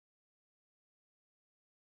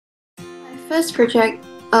first project,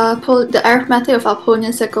 the Arithmetic of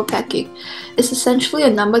Apollonian circle packing, is essentially a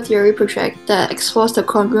number theory project that explores the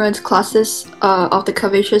congruent classes of the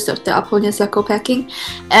curvatures of the Apollonian circle packing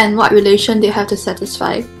and what relation they have to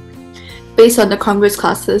satisfy based on the congruent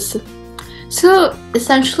classes. So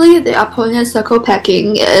essentially, the Apollonian circle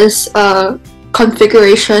packing is a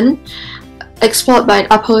configuration explored by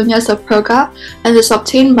Apollonius of Perga and is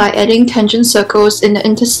obtained by adding tangent circles in the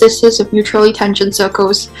interstices of mutually tangent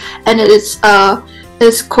circles, and it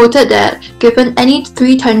is quoted that given any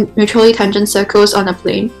three mutually tangent circles on a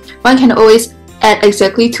plane, one can always add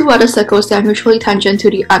exactly two other circles that are mutually tangent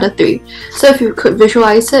to the other three. So if you could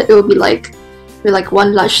visualize it, it would be like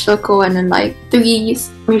one large circle and then like three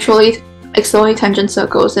mutually externally tangent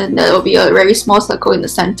circles, and there will be a very small circle in the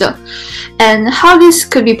center. And how this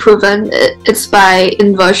could be proven, it's by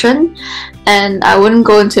inversion, and I wouldn't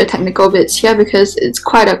go into the technical bits here because it's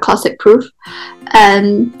quite a classic proof.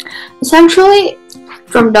 And essentially,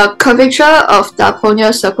 from the curvature of the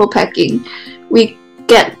Apollonian circle packing, we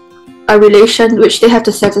get a relation which they have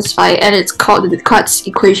to satisfy, and it's called the Descartes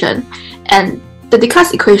equation. And the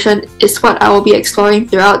Descartes equation is what I will be exploring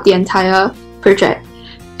throughout the entire project.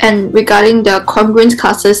 And regarding the congruent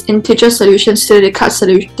classes, integer solutions to the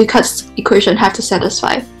Descartes equation have to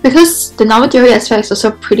satisfy. Because the number theory aspect is also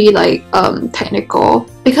pretty technical.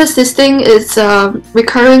 Because this thing is a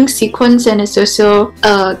recurring sequence and it's also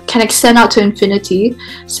can extend out to infinity.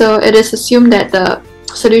 So it is assumed that the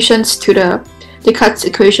solutions to the Descartes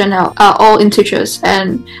equation are all integers.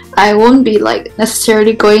 And I won't be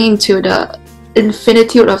necessarily going into the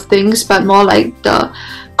infinitude of things, but more like the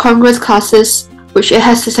congruent classes which it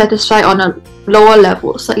has to satisfy on a lower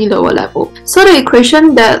level, slightly lower level. So the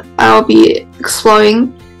equation that I'll be exploring,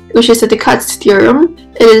 which is the Descartes theorem,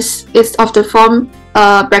 is of the form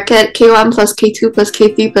bracket k1 plus k2 plus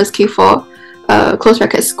k3 plus k4 close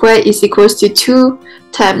bracket squared is equals to 2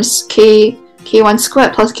 times k1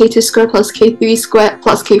 squared plus k2 squared plus k3 squared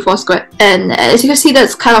plus k4 squared. And as you can see,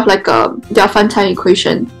 that's kind of like a Delphi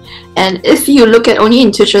equation. And if you look at only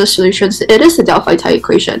integer solutions, it is a Delphi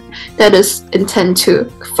equation that is intended to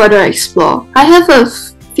further explore. I have a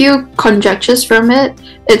few conjectures from it.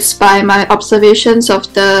 It's by my observations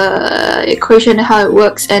of the equation and how it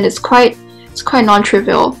works, and it's quite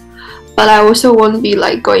non-trivial. But I also won't be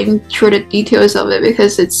going through the details of it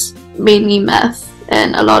because it's mainly math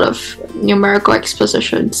and a lot of numerical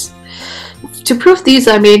expositions. To prove these,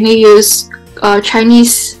 I mainly use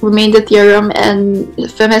Chinese remainder theorem and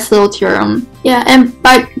Fermat's little theorem. Yeah, and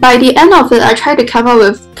by the end of it, I tried to come up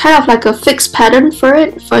with kind of like a fixed pattern for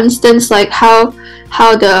it. For instance, like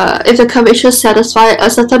if the curvatures satisfy a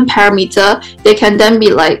certain parameter, they can then be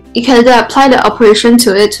you can then apply the operation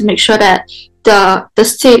to it to make sure that the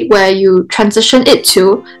state where you transition it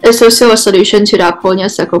to is also a solution to the Apollonian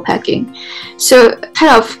circle packing. So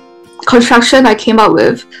kind of construction I came up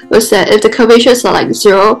with was that if the curvatures are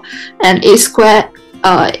 0 and a squared,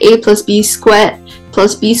 a plus b squared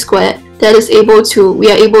plus b squared,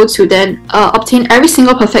 we are able to then obtain every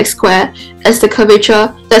single perfect square as the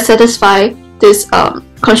curvature that satisfy this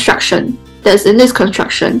construction that's in this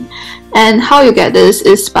construction. And how you get this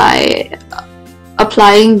is by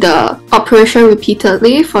applying the operation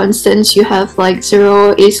repeatedly. For instance, you have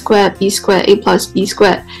 0, a squared, b squared, a plus b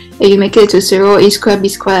squared, and you make it to 0, a squared, b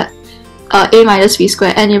squared, a minus b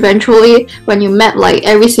squared, and eventually when you map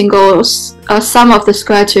every single sum of the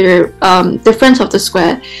square to the difference of the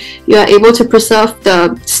square, you are able to preserve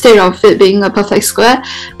the state of it being a perfect square,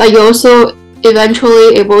 but you're also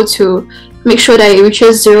eventually able to make sure that it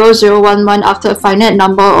reaches 0, 0, 1, 1 after a finite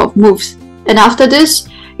number of moves. And after this,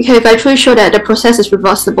 you can eventually show that the process is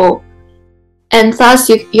reversible, and thus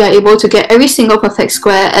you are able to get every single perfect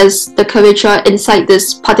square as the curvature inside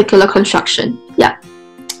this particular construction. Yeah.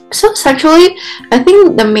 So essentially, I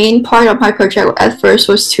think the main point of my project at first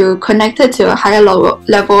was to connect it to a higher level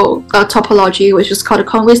topology, which is called a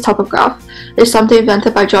congruence topograph. It's something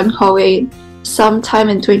invented by John Chenxi sometime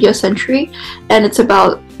in 20th century, and it's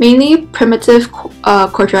about mainly primitive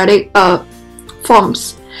quadratic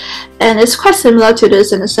forms. And it's quite similar to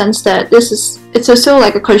this in the sense that it's also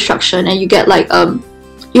like a construction, and you get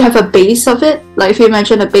you have a base of it. If you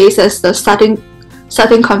imagine a base as the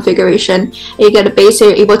starting configuration, and you get a base, so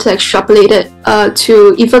you're able to extrapolate it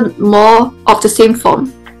to even more of the same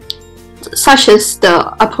form, such as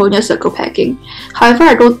the Apollonian circle packing. However,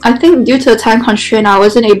 I think due to the time constraint, I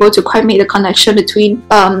wasn't able to quite make the connection between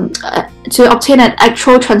to obtain an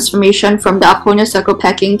actual transformation from the Apollonian circle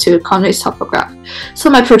packing to congruence topograph. So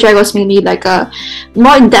my project was mainly a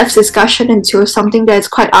more in-depth discussion into something that is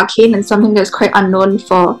quite arcane and something that is quite unknown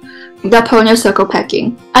for the Apollonian circle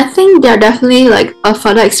packing. I think there are definitely like a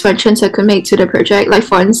further expansions I could make to the project. Like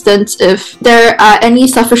for instance, if there are any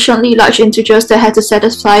sufficiently large integers that had to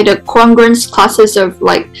satisfy the congruence classes of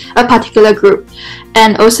like a particular group,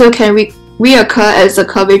 and also can reoccur as a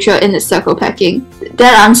curvature in the circle packing.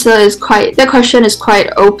 That question is quite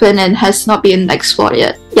open and has not been explored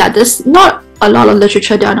yet. Yeah, there's not a lot of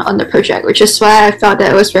literature done on the project, which is why I felt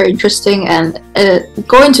that it was very interesting and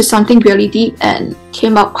go into something really deep and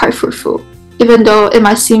came out quite fruitful. Even though it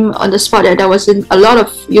might seem on the spot that there wasn't a lot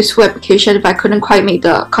of useful application if I couldn't quite make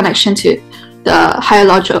the connection to the higher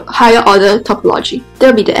order topology.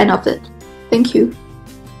 That'll be the end of it. Thank you.